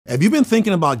Have you been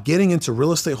thinking about getting into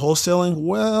real estate wholesaling?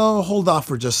 Well, hold off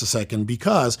for just a second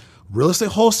because real estate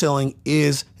wholesaling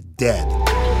is dead.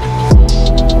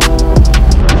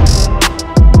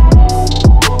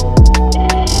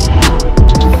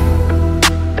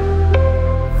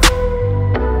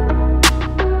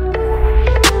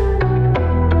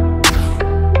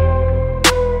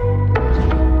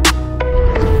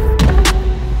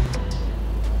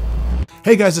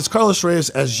 Hey guys, it's Carlos Reyes.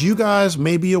 As you guys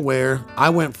may be aware, I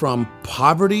went from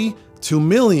poverty to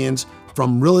millions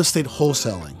from real estate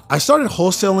wholesaling. I started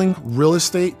wholesaling real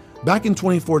estate back in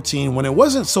 2014 when it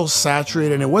wasn't so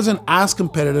saturated and it wasn't as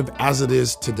competitive as it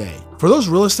is today. For those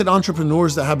real estate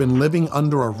entrepreneurs that have been living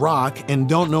under a rock and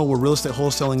don't know what real estate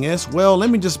wholesaling is, well, let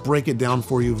me just break it down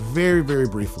for you very, very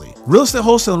briefly. Real estate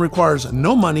wholesaling requires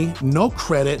no money, no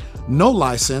credit, no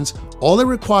license. All it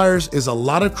requires is a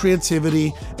lot of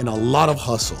creativity and a lot of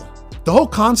hustle. The whole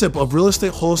concept of real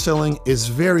estate wholesaling is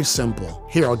very simple.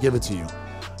 Here, I'll give it to you.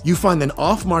 You find an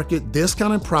off-market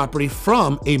discounted property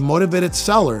from a motivated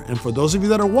seller. And for those of you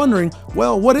that are wondering,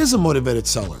 well, what is a motivated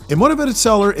seller? A motivated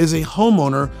seller is a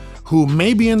homeowner who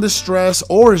may be in distress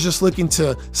or is just looking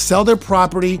to sell their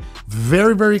property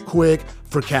very, very quick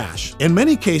for cash. In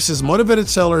many cases, motivated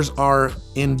sellers are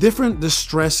in different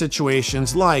distress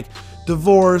situations like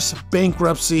divorce,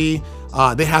 bankruptcy,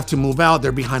 they have to move out,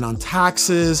 they're behind on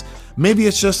taxes. Maybe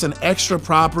it's just an extra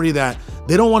property that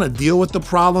they don't want to deal with the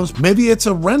problems. Maybe it's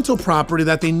a rental property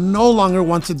that they no longer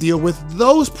want to deal with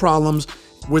those problems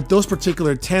with those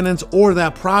particular tenants or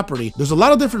that property. There's a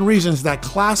lot of different reasons that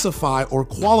classify or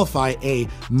qualify a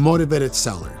motivated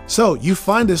seller. So you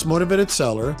find this motivated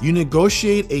seller, you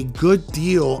negotiate a good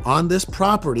deal on this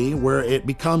property where it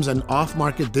becomes an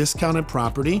off-market discounted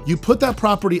property. You put that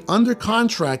property under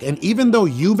contract, and even though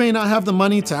you may not have the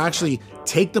money to actually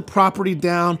take the property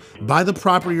down, buy the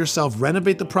property yourself,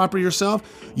 renovate the property yourself,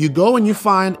 you go and you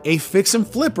find a fix and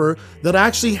flipper that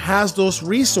actually has those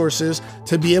resources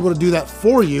to be able to do that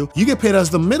for you. You get paid as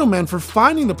the middleman for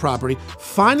finding the property,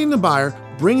 finding the buyer,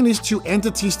 bringing these two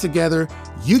entities together.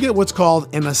 You get what's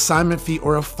called an assignment fee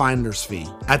or a finder's fee.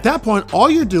 At that point, all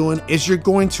you're doing is you're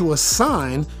going to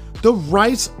assign the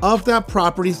rights of that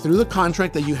property through the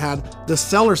contract that you had the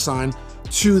seller sign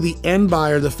to the end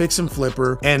buyer, the fix and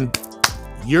flipper, and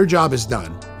your job is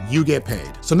done. You get paid.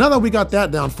 So now that we got that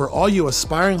down, for all you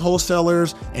aspiring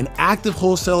wholesalers and active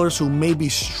wholesalers who may be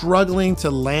struggling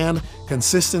to land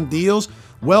consistent deals,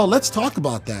 well, let's talk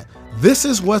about that. This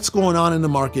is what's going on in the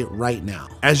market right now.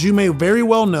 As you may very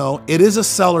well know, it is a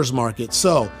seller's market.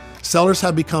 So sellers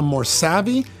have become more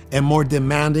savvy and more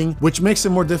demanding, which makes it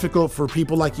more difficult for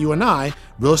people like you and I,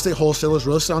 real estate wholesalers,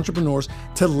 real estate entrepreneurs,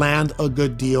 to land a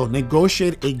good deal,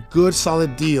 negotiate a good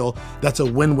solid deal that's a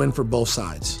win-win for both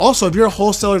sides. Also, if you're a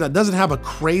wholesaler that doesn't have a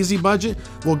crazy budget,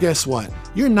 well, guess what?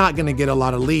 You're not gonna get a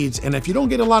lot of leads. And if you don't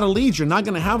get a lot of leads, you're not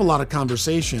gonna have a lot of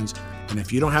conversations. And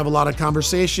if you don't have a lot of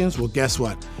conversations, well, guess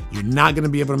what? You're not gonna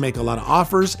be able to make a lot of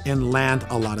offers and land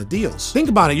a lot of deals. Think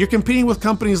about it, you're competing with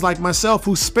companies like myself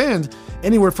who spend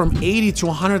anywhere from $80,000 to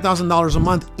 $100,000 a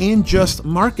month in just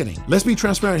marketing. Let's be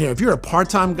transparent here. If you're a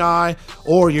part-time guy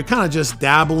or you're kind of just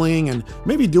dabbling and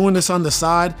maybe doing this on the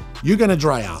side, you're gonna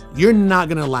dry out. You're not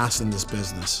gonna last in this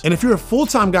business. And if you're a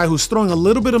full-time guy who's throwing a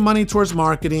little bit of money towards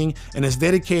marketing and is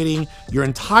dedicating your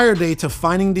entire day to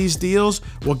finding these deals,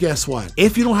 well, guess what?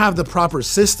 If you don't have the proper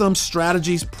systems,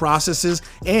 strategies, processes,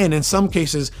 and in some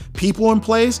cases, people in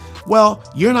place, well,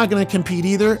 you're not gonna compete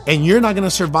either, and you're not gonna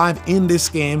survive in this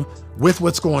game with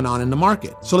what's going on in the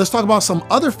market. So let's talk about some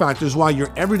other factors why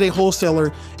your everyday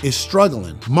wholesaler is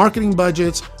struggling. Marketing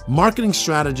budgets, marketing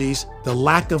strategies, the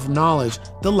lack of knowledge,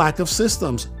 the lack of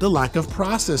systems, the lack of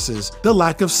processes, the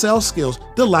lack of sales skills,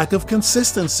 the lack of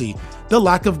consistency, the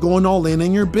lack of going all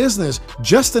in your business,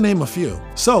 just to name a few.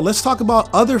 So let's talk about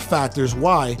other factors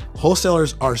why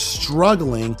wholesalers are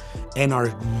struggling and are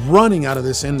running out of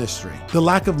this industry. The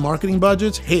lack of marketing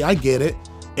budgets, hey, I get it.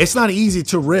 It's not easy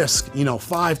to risk, $5,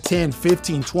 $10,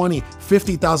 $15, $20,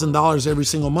 $50,000 every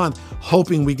single month,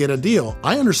 hoping we get a deal.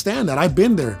 I understand that, I've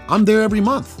been there. I'm there every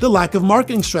month. The lack of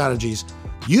marketing strategies.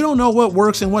 You don't know what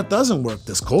works and what doesn't work.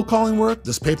 Does cold calling work?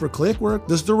 Does pay-per-click work?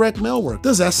 Does direct mail work?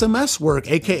 Does SMS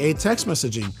work, AKA text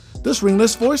messaging? Does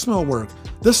ringless voicemail work?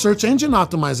 Does search engine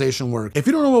optimization work? If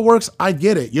you don't know what works, I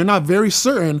get it. You're not very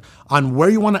certain on where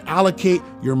you want to allocate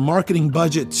your marketing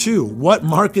budget to. What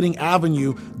marketing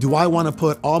avenue do I want to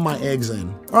put all my eggs in?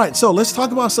 All right, so let's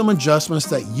talk about some adjustments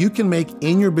that you can make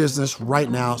in your business right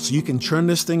now so you can turn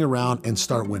this thing around and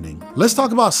start winning. Let's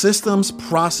talk about systems,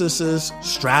 processes,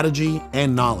 strategy,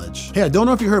 and knowledge. Hey, I don't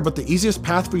know if you heard, but the easiest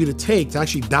path for you to take to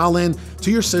actually dial in to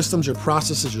your systems, your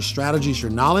processes, your strategies,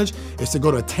 your knowledge is to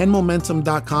go to 10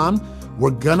 windmomentum.com,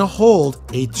 we're gonna hold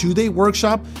a 2-day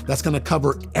workshop that's gonna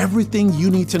cover everything you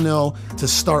need to know to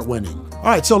start winning. All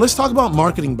right, so let's talk about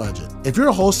marketing budget. If you're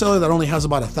a wholesaler that only has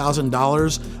about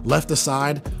 $1,000 left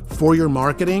aside for your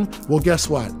marketing, well, guess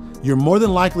what? You're more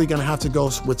than likely gonna have to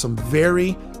go with some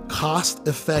very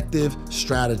cost-effective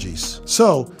strategies.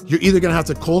 So you're either gonna have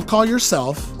to cold call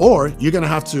yourself, or you're gonna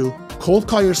have to cold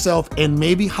call yourself and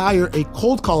maybe hire a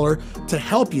cold caller to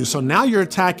help you. So now you're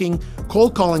attacking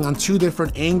cold calling on 2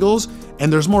 different angles,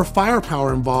 and there's more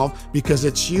firepower involved because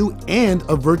it's you and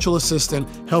a virtual assistant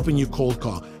helping you cold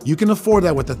call. You can afford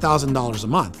that with $1,000 a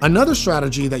month. Another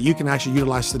strategy that you can actually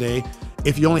utilize today,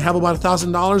 if you only have about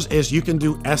 $1,000, is you can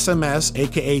do SMS,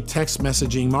 AKA text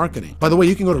messaging marketing. By the way,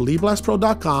 you can go to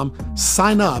leadblastpro.com,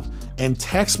 sign up, and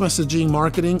text messaging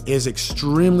marketing is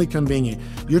extremely convenient.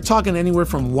 You're talking anywhere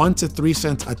from 1 to 3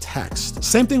 cents a text.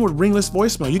 Same thing with ringless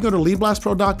voicemail. You can go to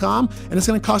leadblastpro.com and it's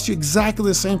gonna cost you exactly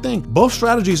the same thing. Both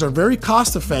strategies are very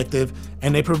cost effective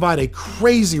and they provide a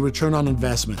crazy return on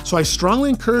investment. So I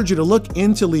strongly encourage you to look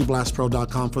into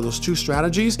leadblastpro.com for those 2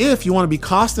 strategies if you wanna be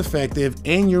cost effective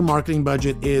and your marketing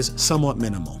budget is somewhat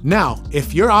minimal. Now,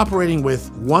 if you're operating with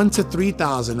 $1,000 to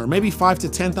 $3,000 or maybe $5,000 to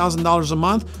 $10,000 a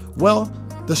month, well,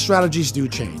 the strategies do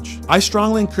change. I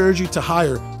strongly encourage you to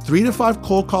hire 3 to 5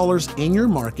 cold callers in your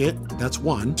market. That's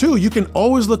 1. 2, you can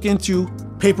always look into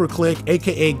pay-per-click,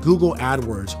 AKA Google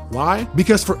AdWords. Why?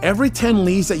 Because for every 10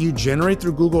 leads that you generate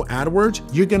through Google AdWords,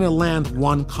 you're gonna land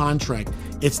 1 contract.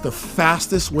 It's the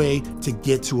fastest way to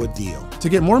get to a deal. To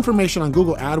get more information on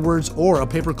Google AdWords or a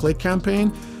pay-per-click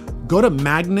campaign, go to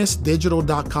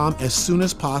magnusdigital.com as soon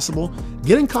as possible.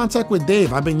 Get in contact with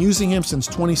Dave. I've been using him since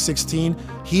 2016.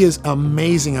 He is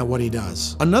amazing at what he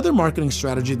does. Another marketing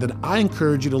strategy that I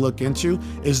encourage you to look into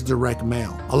is direct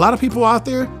mail. A lot of people out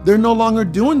there, they're no longer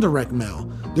doing direct mail.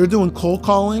 They're doing cold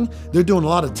calling, they're doing a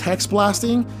lot of text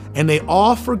blasting, and they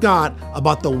all forgot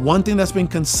about the one thing that's been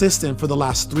consistent for the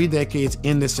last 3 decades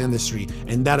in this industry,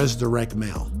 and that is direct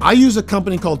mail. I use a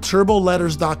company called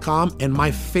turboletters.com, and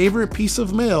my favorite piece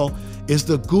of mail is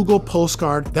the Google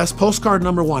postcard. That's postcard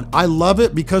number 1. I love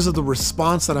it because of the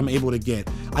response that I'm able to get.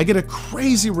 I get a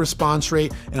crazy response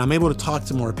rate and I'm able to talk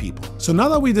to more people. So now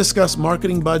that we discussed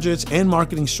marketing budgets and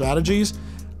marketing strategies,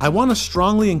 I want to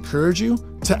strongly encourage you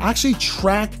to actually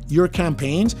track your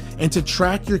campaigns and to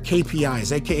track your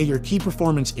KPIs, aka your key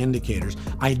performance indicators.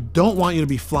 I don't want you to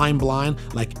be flying blind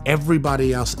like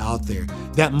everybody else out there.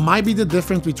 That might be the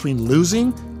difference between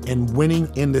losing and winning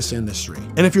in this industry.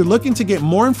 And if you're looking to get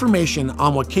more information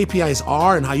on what KPIs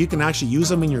are and how you can actually use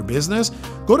them in your business,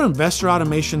 go to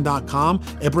investorautomation.com.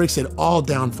 It breaks it all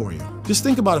down for you. Just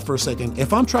think about it for a second.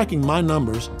 If I'm tracking my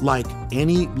numbers like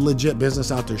any legit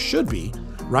business out there should be,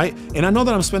 right? And I know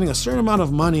that I'm spending a certain amount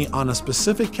of money on a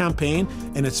specific campaign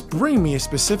and it's bringing me a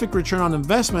specific return on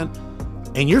investment,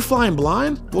 and you're flying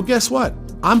blind, well, guess what?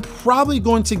 I'm probably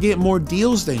going to get more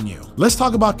deals than you. Let's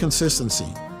talk about consistency.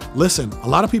 Listen, a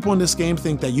lot of people in this game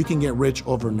think that you can get rich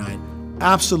overnight.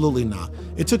 Absolutely not.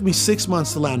 It took me 6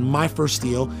 months to land my first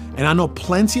deal, and I know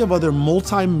plenty of other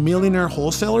multi-millionaire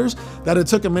wholesalers that it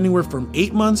took them anywhere from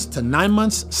 8 months to 9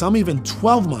 months, some even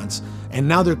 12 months, and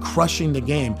now they're crushing the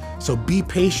game. So be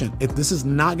patient. If this is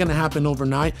not gonna happen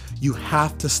overnight, you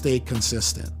have to stay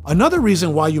consistent. Another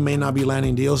reason why you may not be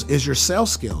landing deals is your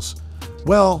sales skills.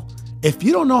 Well, if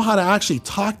you don't know how to actually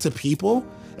talk to people,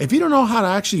 if you don't know how to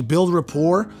actually build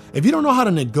rapport, if you don't know how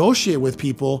to negotiate with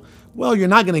people, well, you're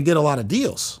not gonna get a lot of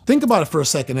deals. Think about it for a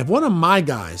second. If one of my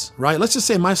guys, right, let's just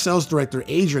say my sales director,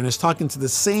 Adrian, is talking to the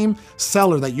same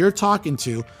seller that you're talking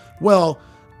to, well,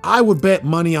 I would bet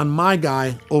money on my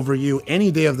guy over you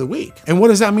any day of the week. And what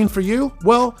does that mean for you?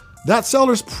 Well, that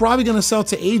seller's probably gonna sell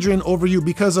to Adrian over you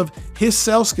because of his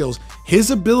sales skills, his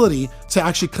ability to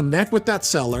actually connect with that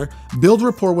seller, build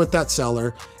rapport with that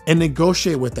seller, and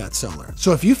negotiate with that seller.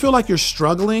 So if you feel like you're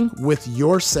struggling with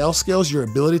your sales skills, your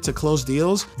ability to close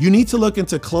deals, you need to look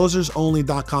into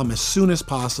closersonly.com as soon as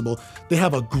possible. They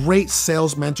have a great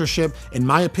sales mentorship, in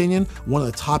my opinion, one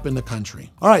of the top in the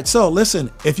country. All right, so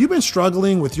listen, if you've been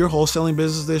struggling with your wholesaling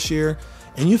business this year,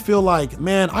 and you feel like,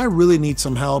 man, I really need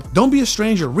some help, don't be a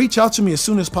stranger. Reach out to me as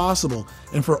soon as possible.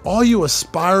 And for all you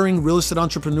aspiring real estate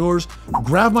entrepreneurs,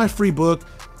 grab my free book.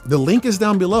 The link is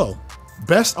down below.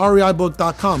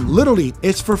 bestreibook.com. Literally,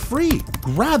 it's for free.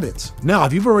 Grab it. Now,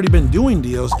 if you've already been doing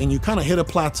deals and you kind of hit a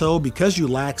plateau because you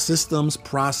lack systems,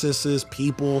 processes,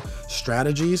 people,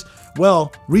 strategies,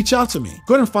 well, reach out to me.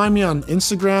 Go ahead and find me on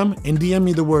Instagram and DM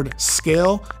me the word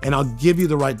scale and I'll give you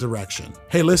the right direction.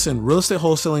 Hey, listen, real estate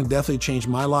wholesaling definitely changed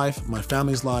my life, my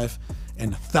family's life,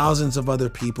 and thousands of other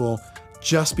people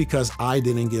just because I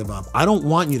didn't give up. I don't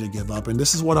want you to give up. And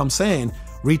this is what I'm saying.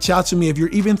 Reach out to me if you're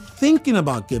even thinking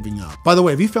about giving up. By the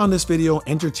way, if you found this video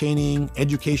entertaining,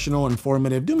 educational,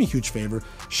 informative, do me a huge favor.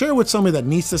 Share it with somebody that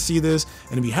needs to see this.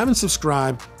 And if you haven't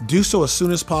subscribed, do so as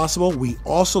soon as possible. We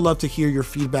also love to hear your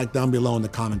feedback down below in the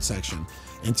comment section.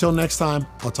 Until next time,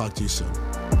 I'll talk to you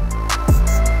soon.